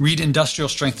 Read Industrial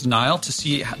Strength Denial to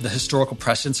see the historical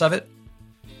precedence of it.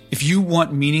 If you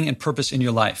want meaning and purpose in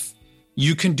your life,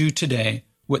 you can do today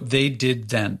what they did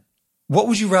then. What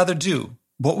would you rather do?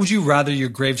 What would you rather your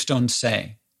gravestone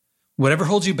say? Whatever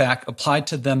holds you back applied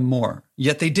to them more,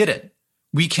 yet they did it.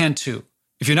 We can too.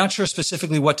 If you're not sure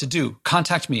specifically what to do,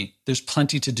 contact me. There's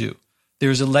plenty to do. There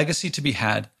is a legacy to be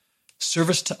had.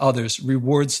 Service to others,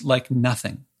 rewards like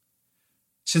nothing.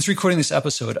 Since recording this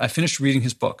episode, I finished reading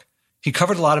his book. He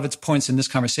covered a lot of its points in this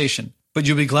conversation, but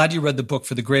you'll be glad you read the book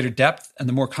for the greater depth and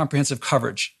the more comprehensive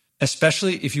coverage,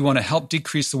 especially if you want to help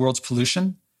decrease the world's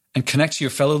pollution and connect to your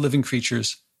fellow living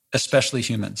creatures, especially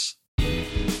humans.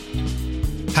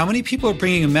 How many people are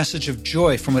bringing a message of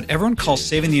joy from what everyone calls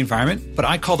saving the environment, but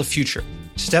I call the future?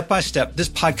 Step by step, this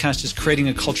podcast is creating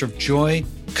a culture of joy,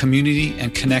 community,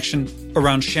 and connection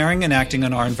around sharing and acting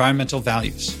on our environmental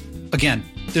values. Again,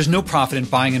 there's no profit in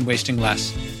buying and wasting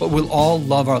less, but we'll all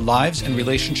love our lives and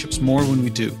relationships more when we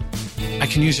do. I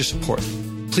can use your support.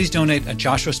 please donate at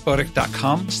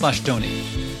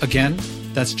joshuaspodek.com/donate. Again,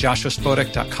 that's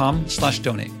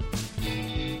joshuaspodek.com/donate.